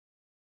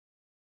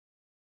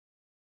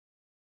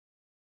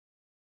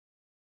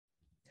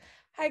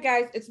Hi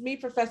guys, it's me,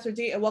 Professor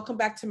D, and welcome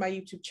back to my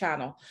YouTube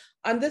channel.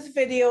 On this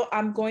video,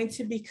 I'm going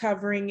to be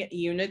covering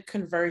unit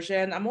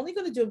conversion. I'm only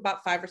going to do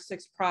about 5 or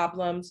 6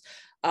 problems.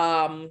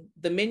 The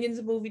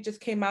Minions movie just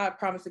came out. I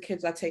promised the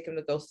kids I'd take them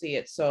to go see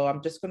it. So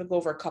I'm just going to go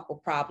over a couple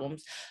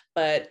problems,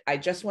 but I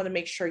just want to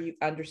make sure you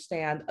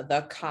understand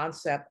the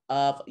concept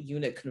of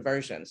unit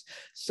conversions.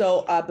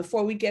 So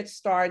before we get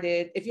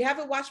started, if you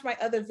haven't watched my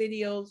other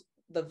videos,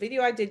 the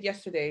video I did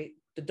yesterday,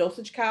 the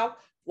dosage cow,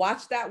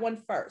 watch that one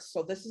first.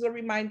 So this is a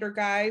reminder,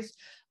 guys.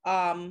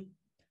 I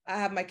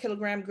have my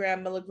kilogram,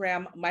 gram,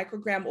 milligram,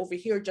 microgram over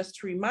here just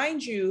to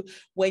remind you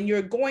when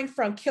you're going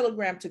from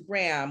kilogram to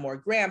gram or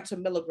gram to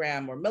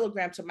milligram or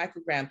milligram to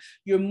microgram,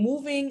 you're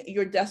moving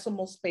your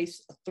decimal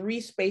space 3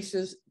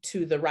 spaces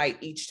to the right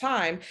each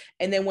time.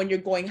 And then when you're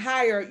going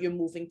higher, you're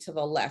moving to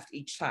the left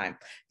each time.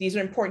 These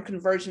are important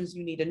conversions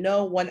you need to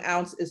know. 1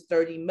 ounce is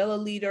 30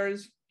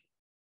 milliliters.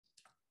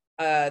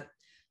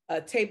 A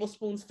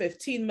tablespoon's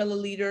 15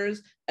 milliliters,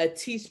 a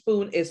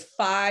teaspoon is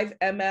 5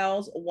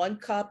 mLs, 1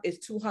 cup is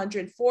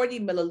 240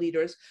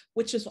 milliliters,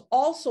 which is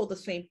also the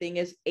same thing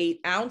as 8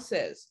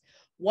 ounces.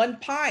 1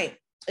 pint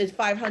is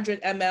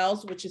 500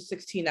 mLs, which is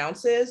 16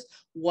 ounces.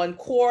 1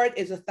 quart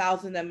is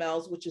 1,000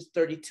 mLs, which is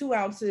 32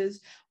 ounces.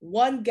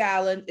 1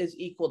 gallon is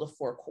equal to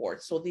 4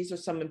 quarts. So these are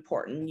some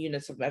important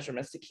units of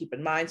measurements to keep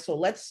in mind. So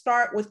let's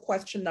start with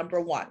question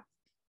number 1.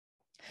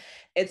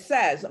 It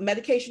says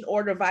medication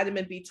order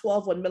vitamin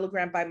B12 1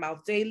 milligram by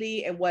mouth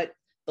daily. And what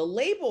the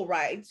label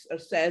writes or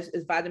says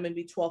is vitamin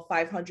B12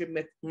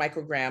 500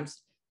 micrograms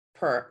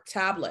per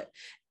tablet.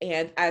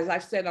 And as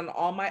I've said on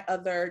all my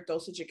other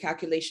dosage and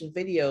calculation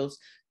videos,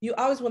 you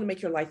always want to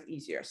make your life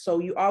easier. So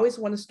you always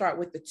want to start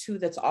with the 2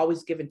 that's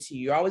always given to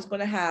you. You're always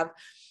going to have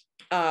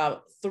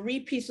 3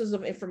 pieces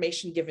of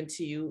information given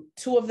to you.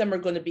 2 of them are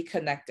going to be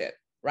connected,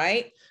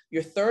 right?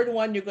 Your third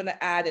one, you're going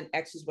to add an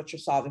X is what you're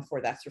solving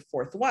for. That's your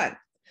fourth one.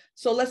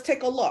 So let's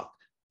take a look.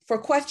 For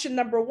question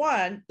number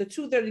 1, the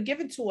 2 that are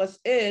given to us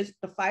is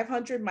the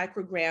 500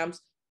 micrograms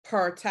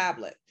per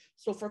tablet.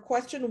 So for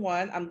question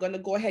 1, I'm going to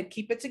go ahead,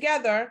 keep it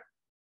together.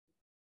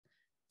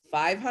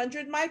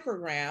 500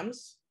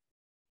 micrograms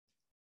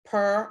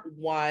per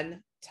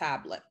 1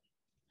 tablet.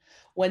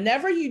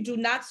 Whenever you do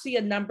not see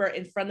a number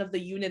in front of the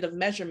unit of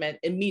measurement,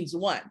 it means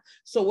 1.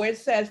 So where it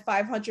says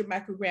 500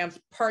 micrograms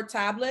per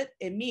tablet,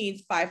 it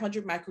means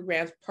 500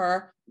 micrograms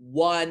per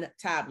 1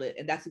 tablet.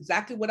 And that's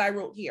exactly what I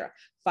wrote here,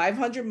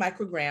 500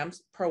 micrograms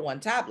per 1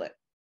 tablet.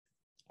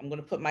 I'm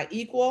going to put my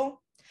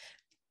equal.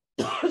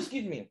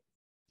 Excuse me.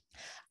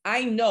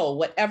 I know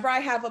whatever I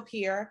have up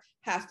here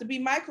has to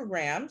be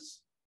micrograms,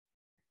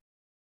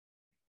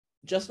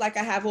 just like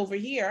I have over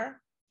here.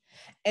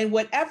 And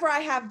whatever I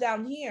have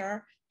down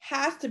here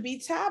has to be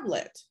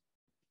tablet.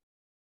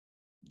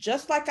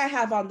 Just like I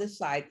have on this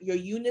side, your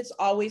units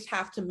always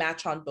have to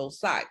match on both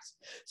sides.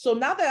 So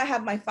now that I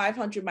have my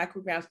 500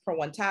 micrograms per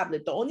 1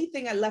 tablet, the only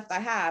thing I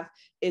have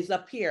is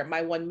up here,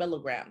 my 1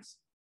 milligrams.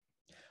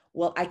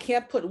 Well, I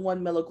can't put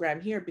 1 milligram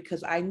here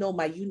because I know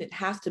my unit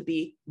has to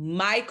be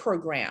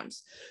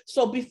micrograms.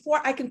 So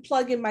before I can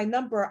plug in my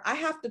number, I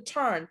have to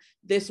turn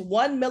this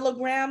 1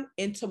 milligram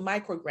into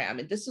microgram.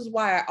 And this is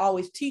why I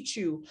always teach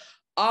you,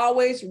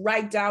 always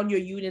write down your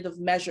unit of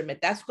measurement.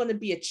 That's going to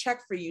be a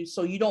check for you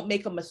so you don't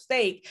make a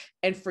mistake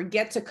and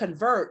forget to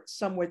convert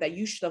somewhere that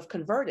you should have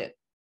converted,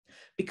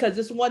 because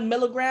this 1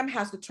 milligram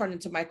has to turn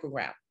into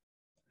microgram.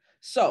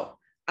 So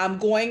I'm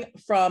going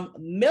from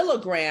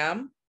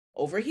milligram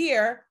over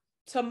here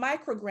to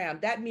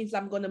microgram. That means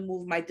I'm going to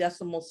move my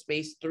decimal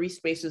space 3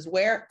 spaces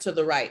where? To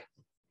the right.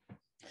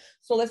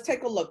 So let's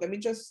take a look. Let me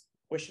just,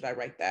 where should I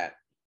write that?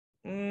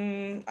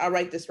 I'll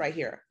write this right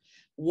here.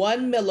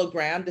 1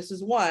 milligram, this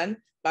is 1,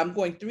 but I'm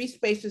going 3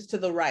 spaces to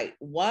the right.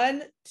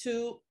 1,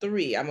 2,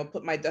 3. I'm going to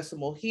put my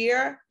decimal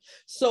here.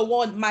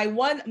 So my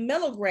 1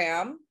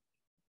 milligram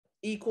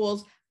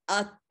equals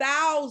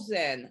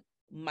 1,000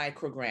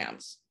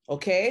 micrograms.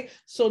 Okay,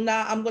 so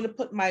now I'm going to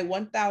put my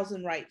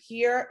 1,000 right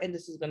here, and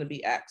this is going to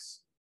be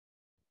X.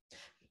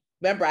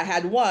 Remember, I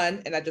had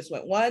 1, and I just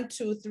went 1,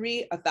 2,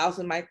 3,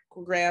 1,000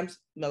 micrograms,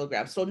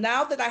 milligrams. So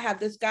now that I have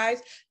this,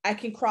 guys, I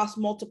can cross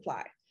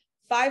multiply.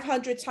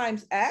 500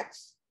 times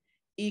X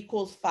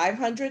equals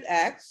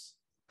 500X,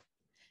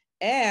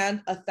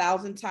 and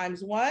 1,000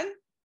 times 1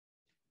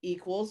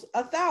 equals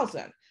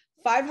 1,000.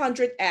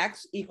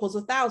 500X equals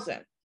 1,000.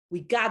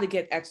 We got to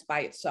get X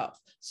by itself.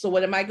 So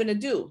what am I going to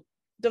do?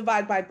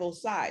 Divide by both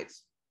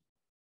sides.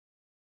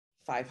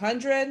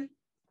 500,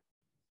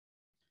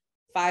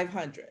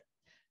 500.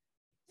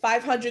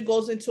 500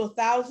 goes into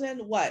 1,000,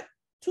 what?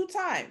 2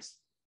 times.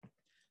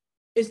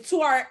 Is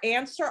 2 our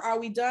answer? Are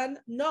we done?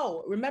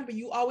 No. Remember,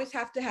 you always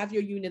have to have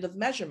your unit of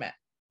measurement.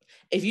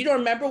 If you don't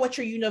remember what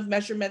your unit of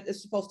measurement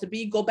is supposed to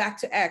be, go back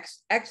to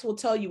X. X will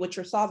tell you what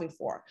you're solving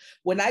for.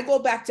 When I go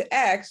back to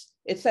X,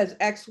 it says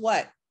X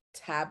what?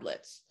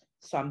 Tablets.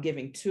 So I'm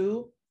giving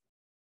 2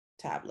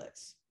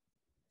 tablets.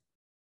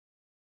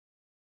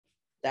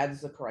 That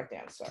is the correct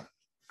answer.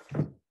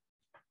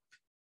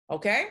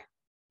 Okay?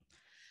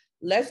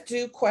 Let's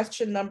do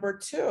question number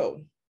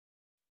 2.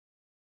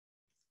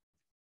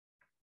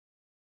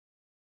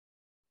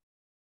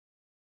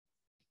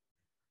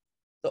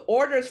 The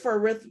order is for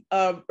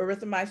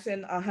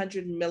erythromycin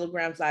 100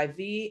 milligrams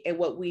IV, and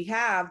what we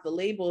have, the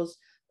labels,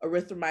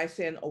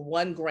 erythromycin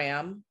 1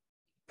 gram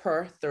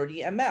per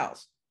 30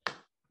 mLs.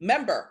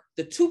 Remember,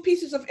 the two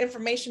pieces of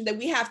information that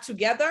we have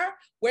together,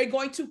 we're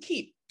going to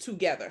keep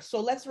together. So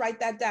let's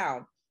write that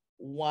down.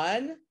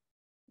 1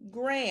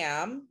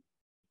 gram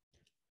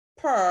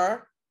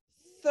per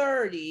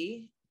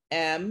 30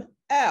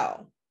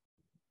 ml.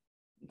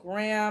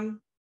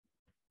 Gram.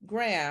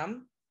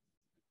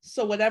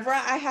 So whatever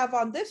I have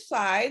on this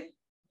side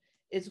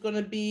is going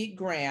to be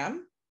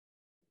gram.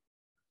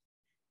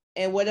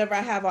 And whatever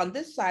I have on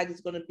this side is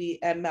going to be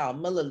ml,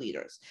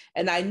 milliliters.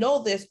 And I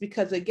know this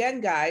because,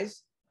 again,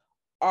 guys,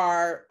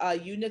 our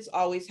units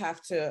always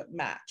have to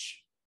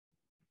match.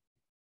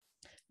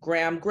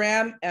 Gram,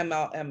 ml,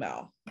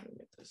 ml. Let me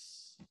get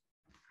this.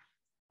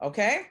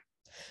 Okay.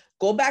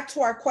 Go back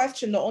to our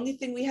question. The only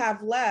thing we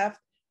have left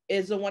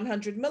is the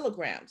 100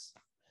 milligrams.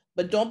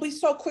 But don't be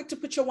so quick to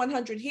put your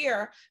 100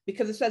 here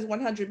because it says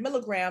 100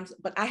 milligrams,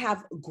 but I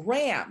have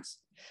grams.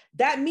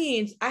 That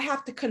means I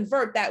have to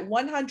convert that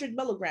 100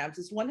 milligrams.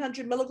 It's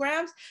 100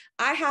 milligrams.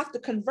 I have to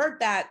convert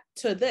that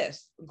to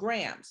this,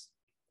 grams.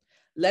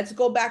 Let's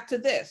go back to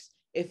this.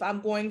 If I'm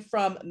going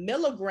from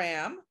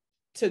milligram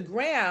to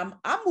gram,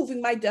 I'm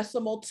moving my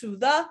decimal to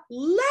the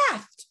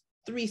left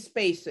 3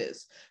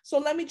 spaces. So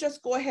let me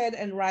just go ahead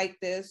and write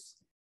this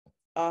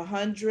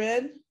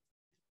 100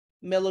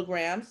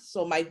 milligrams.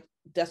 So my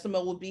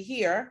decimal will be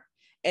here.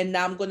 And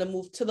now I'm going to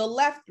move to the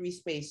left 3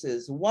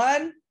 spaces.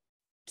 1,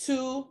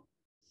 2,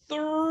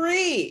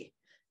 3.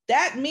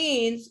 That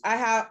means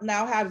I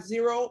now have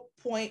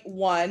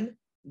 0.1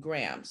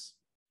 grams.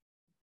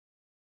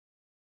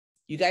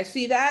 You guys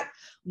see that?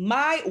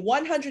 My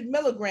 100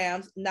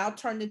 milligrams now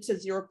turned into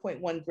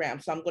 0.1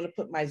 grams. So I'm going to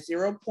put my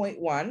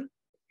 0.1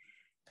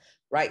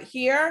 right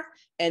here.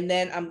 And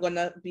then I'm going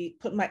to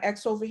put my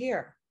X over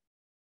here.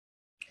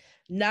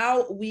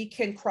 Now we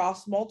can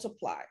cross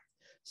multiply.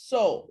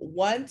 So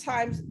 1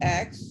 times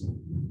X,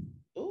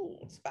 ooh,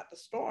 it's about to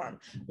storm.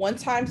 1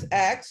 times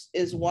X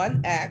is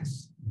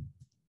 1X.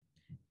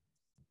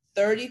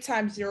 30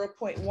 times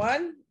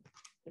 0.1,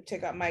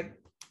 take out my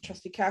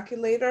trusty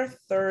calculator,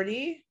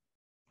 30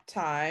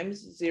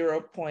 times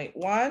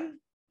 0.1,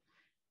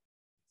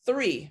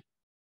 3.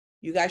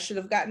 You guys should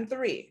have gotten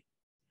 3.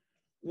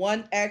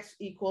 1X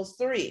equals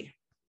 3.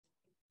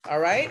 All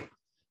right,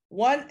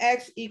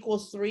 1X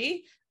equals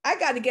 3. I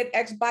got to get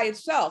X by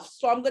itself.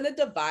 So I'm going to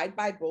divide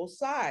by both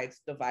sides.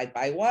 Divide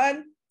by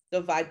 1,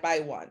 divide by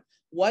 1.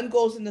 1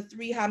 goes into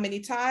 3 how many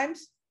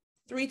times?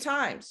 3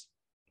 times.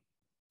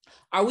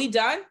 Are we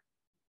done?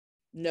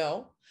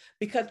 No,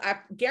 because I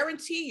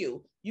guarantee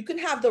you, you can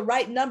have the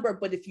right number,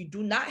 but if you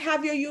do not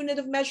have your unit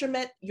of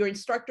measurement, your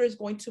instructor is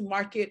going to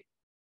mark it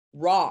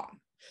wrong.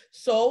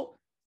 So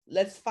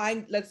let's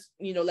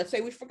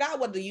say we forgot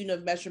what the unit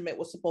of measurement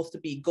was supposed to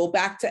be. Go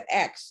back to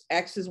X.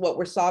 X is what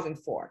we're solving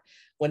for.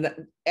 When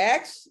the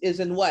X is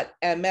in what?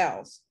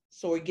 mLs.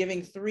 So we're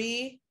giving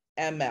 3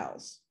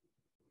 mLs.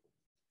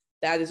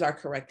 That is our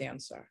correct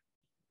answer.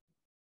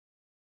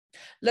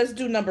 Let's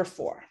do number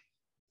 4.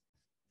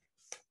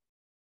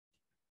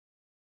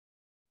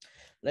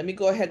 Let me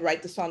go ahead and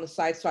write this on the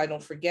side so I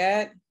don't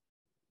forget.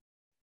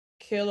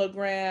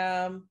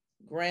 Kilogram,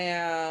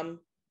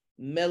 gram,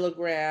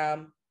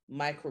 milligram,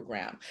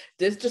 microgram.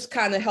 This just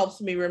kind of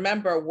helps me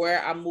remember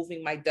where I'm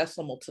moving my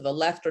decimal, to the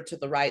left or to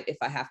the right if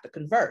I have to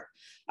convert.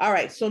 All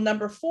right, so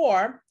number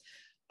 4,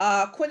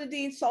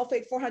 quinidine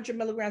sulfate 400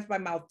 milligrams by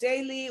mouth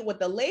daily.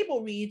 What the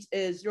label reads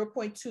is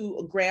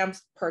 0.2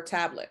 grams per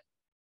tablet.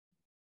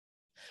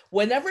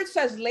 Whenever it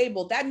says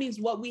label, that means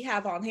what we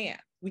have on hand.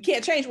 We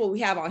can't change what we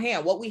have on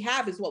hand. What we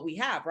have is what we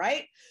have,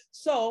 right?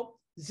 So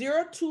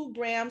 0.2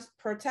 grams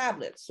per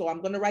tablet. So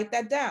I'm going to write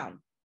that down.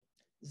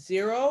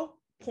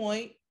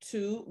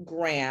 0.2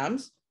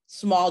 grams,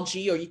 small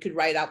g, or you could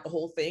write out the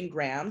whole thing,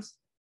 grams,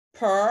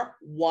 per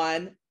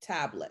 1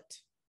 tablet.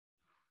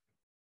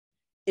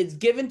 It's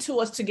given to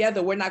us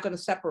together. We're not going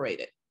to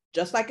separate it.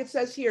 Just like it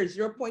says here,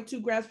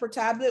 0.2 grams per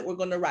tablet, we're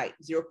going to write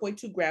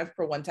 0.2 grams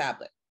per 1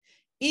 tablet.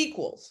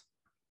 Equals.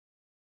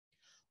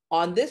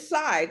 On this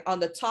side, on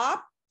the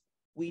top,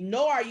 we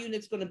know our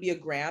unit's going to be a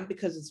gram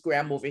because it's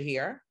gram over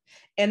here.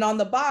 And on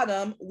the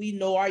bottom, we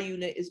know our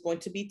unit is going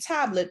to be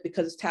tablet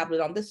because it's tablet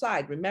on this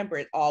side. Remember,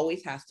 it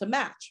always has to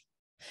match.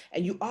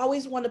 And you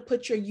always want to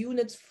put your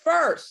units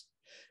first,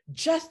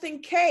 just in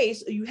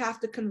case you have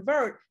to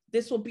convert.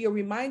 This will be a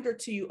reminder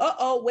to you,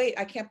 uh-oh, wait,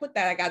 I can't put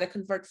that. I got to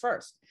convert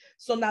first.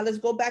 So now let's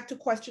go back to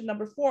question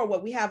number 4.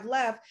 What we have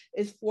left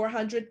is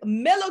 400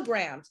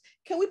 milligrams.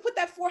 Can we put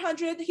that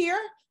 400 here?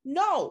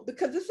 No,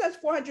 because this says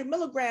 400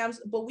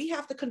 milligrams, but we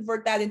have to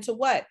convert that into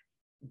what?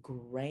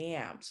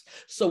 Grams.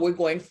 So we're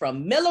going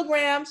from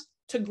milligrams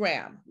to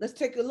gram. Let's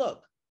take a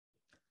look.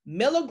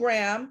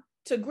 Milligram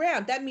to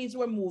gram. That means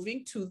we're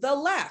moving to the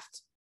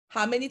left.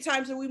 How many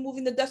times are we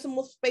moving the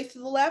decimal space to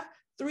the left?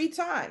 3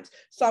 times.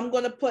 So I'm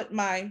going to put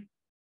let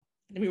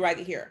me write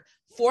it here.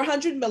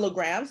 400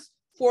 milligrams,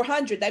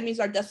 400. That means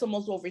our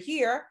decimal's over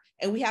here,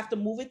 and we have to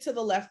move it to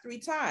the left 3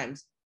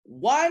 times.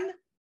 1,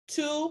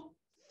 2,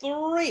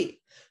 3.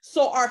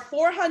 So our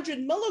 400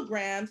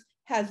 milligrams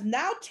has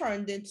now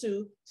turned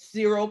into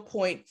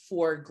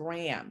 0.4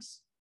 grams.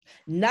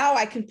 Now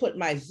I can put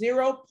my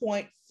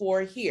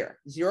 0.4 here,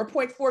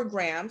 0.4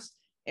 grams,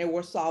 and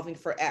we're solving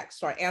for X.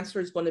 So our answer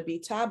is going to be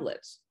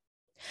tablets.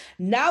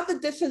 Now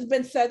that this has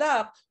been set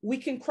up, we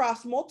can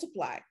cross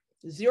multiply.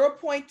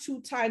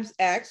 0.2 times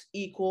X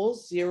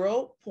equals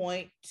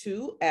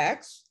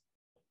 0.2X.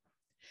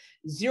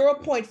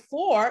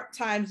 0.4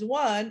 times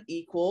 1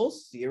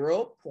 equals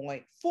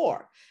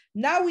 0.4.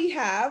 Now we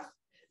have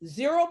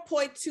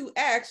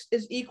 0.2X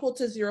is equal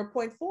to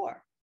 0.4.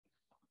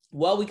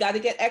 Well, we got to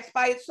get X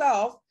by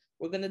itself.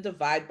 We're going to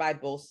divide by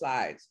both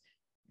sides.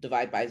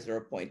 Divide by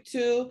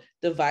 0.2,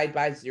 divide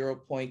by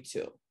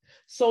 0.2.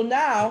 So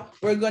now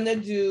we're going to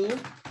do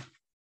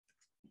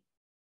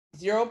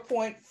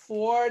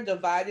 0.4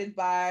 divided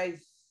by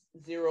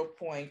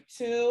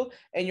 0.2,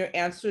 and your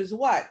answer is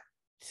what?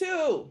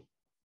 2.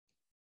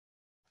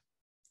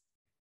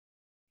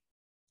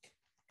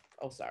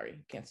 Oh, sorry,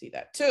 can't see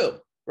that. 2,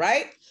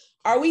 right?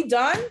 Are we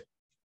done?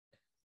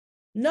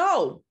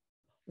 No.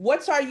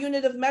 What's our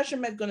unit of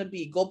measurement going to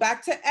be? Go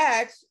back to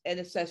X, and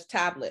it says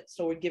tablet.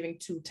 So we're giving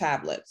 2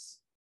 tablets.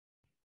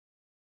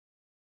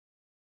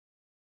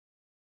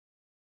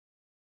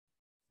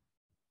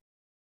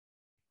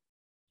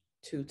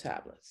 Two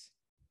tablets.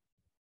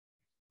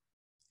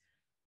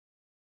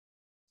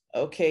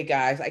 Okay,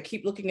 guys, I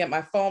keep looking at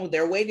my phone.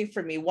 They're waiting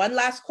for me. One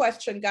last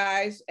question,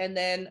 guys, and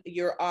then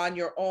you're on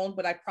your own,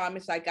 but I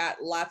promise I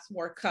got lots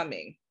more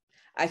coming.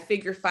 I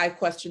figure 5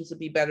 questions would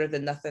be better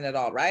than nothing at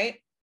all, right?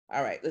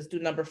 All right, let's do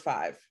number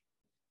 5.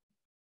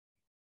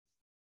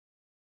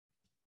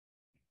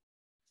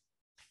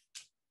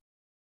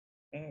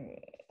 Let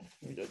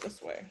me do it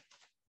this way.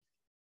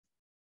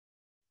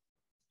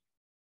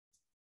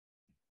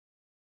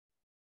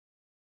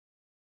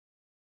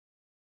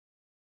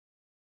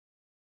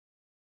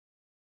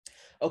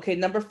 Okay,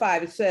 number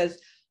 5, it says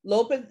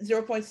Lopin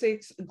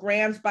 0.6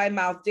 grams by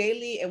mouth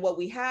daily, and what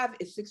we have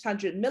is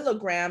 600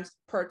 milligrams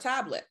per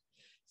tablet.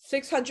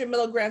 600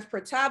 milligrams per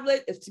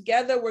tablet is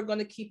together. We're going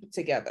to keep it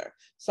together.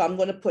 So I'm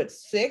going to put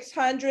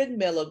 600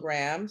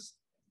 milligrams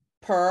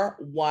per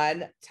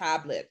 1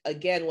 tablet.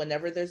 Again,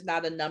 whenever there's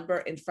not a number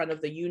in front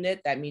of the unit,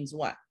 that means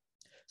 1.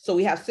 So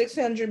we have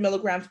 600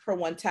 milligrams per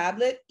 1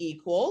 tablet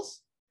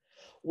equals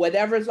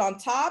whatever's on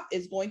top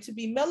is going to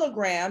be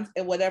milligrams,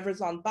 and whatever's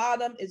on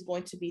bottom is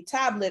going to be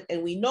tablet.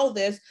 And we know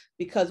this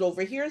because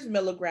over here is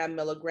milligram,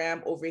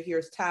 milligram, over here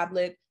is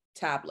tablet,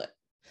 tablet.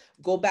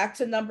 Go back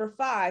to number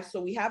 5.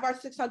 So we have our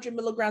 600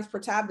 milligrams per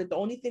tablet. The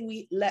only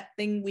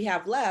thing we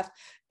have left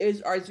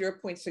is our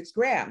 0.6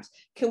 grams.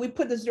 Can we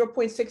put the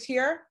 0.6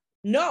 here?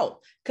 No,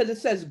 because it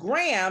says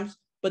grams,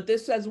 but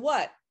this says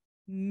what?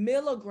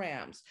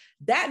 Milligrams.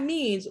 That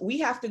means we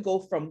have to go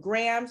from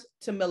grams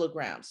to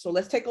milligrams. So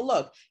let's take a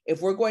look.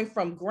 If we're going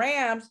from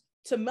grams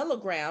to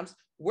milligrams,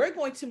 we're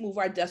going to move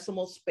our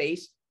decimal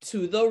space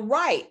to the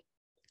right.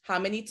 How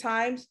many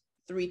times?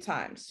 3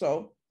 times.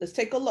 So let's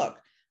take a look.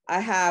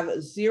 I have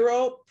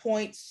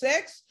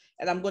 0.6,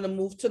 and I'm going to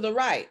move to the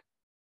right.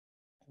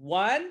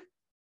 1,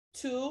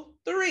 2,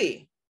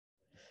 3.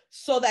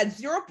 So that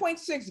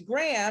 0.6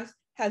 grams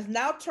has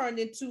now turned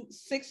into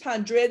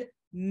 600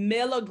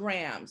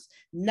 milligrams.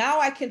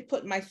 Now I can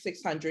put my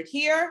 600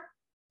 here,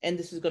 and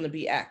this is going to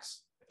be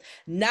X.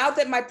 Now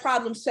that my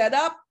problem's set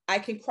up, I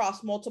can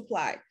cross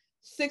multiply.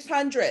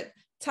 600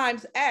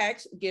 times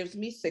X gives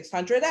me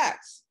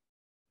 600X.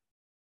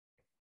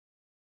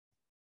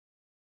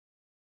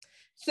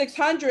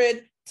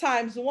 600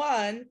 times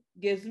 1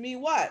 gives me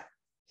what?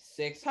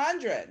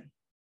 600.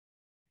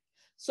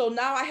 So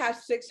now I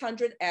have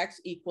 600X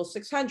equals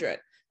 600.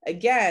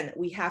 Again,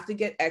 we have to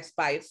get X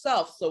by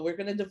itself. So we're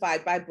going to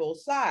divide by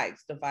both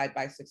sides. Divide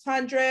by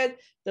 600,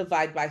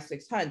 divide by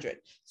 600.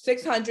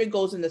 600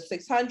 goes into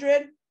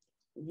 600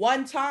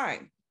 1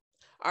 time.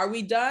 Are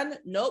we done?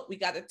 Nope, we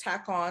got to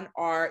tack on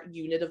our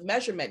unit of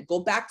measurement. Go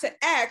back to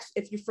X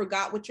if you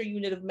forgot what your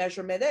unit of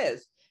measurement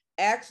is.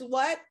 X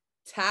what?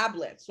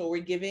 Tablet. So we're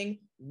giving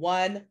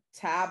 1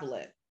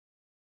 tablet.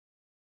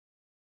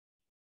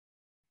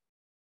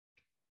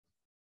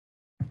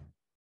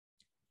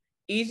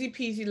 Easy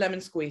peasy lemon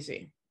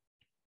squeezy.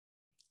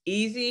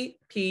 Easy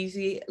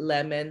peasy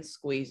lemon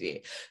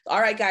squeezy.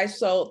 All right, guys,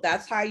 so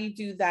that's how you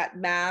do that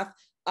math.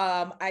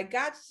 I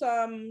got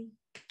some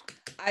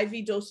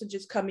IV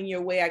dosages coming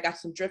your way. I got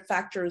some drip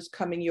factors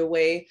coming your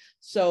way.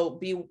 So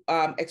be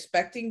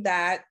expecting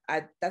that.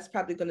 That's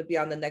probably going to be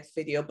on the next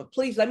video, but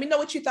please let me know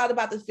what you thought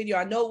about this video.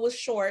 I know it was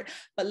short,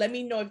 but let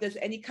me know if there's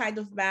any kind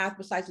of math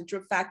besides the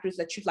drip factors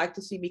that you'd like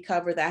to see me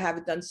cover that I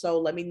haven't done so.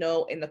 Let me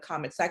know in the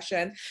comment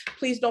section.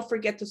 Please don't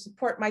forget to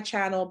support my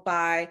channel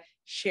by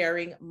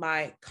sharing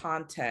my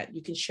content.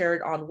 You can share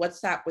it on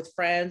WhatsApp with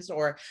friends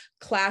or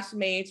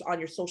classmates, on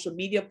your social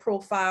media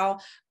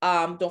profile.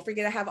 Don't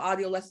forget I have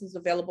audio lessons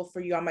available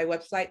for you on my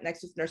website,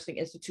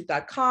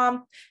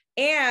 nexusnursinginstitute.com.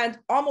 And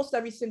almost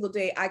every single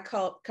day, I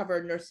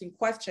cover nursing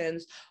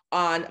questions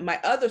on my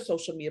other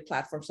social media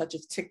platforms, such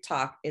as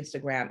TikTok,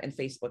 Instagram, and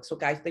Facebook. So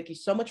guys, thank you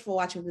so much for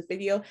watching this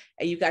video,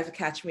 and you guys will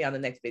catch me on the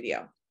next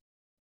video.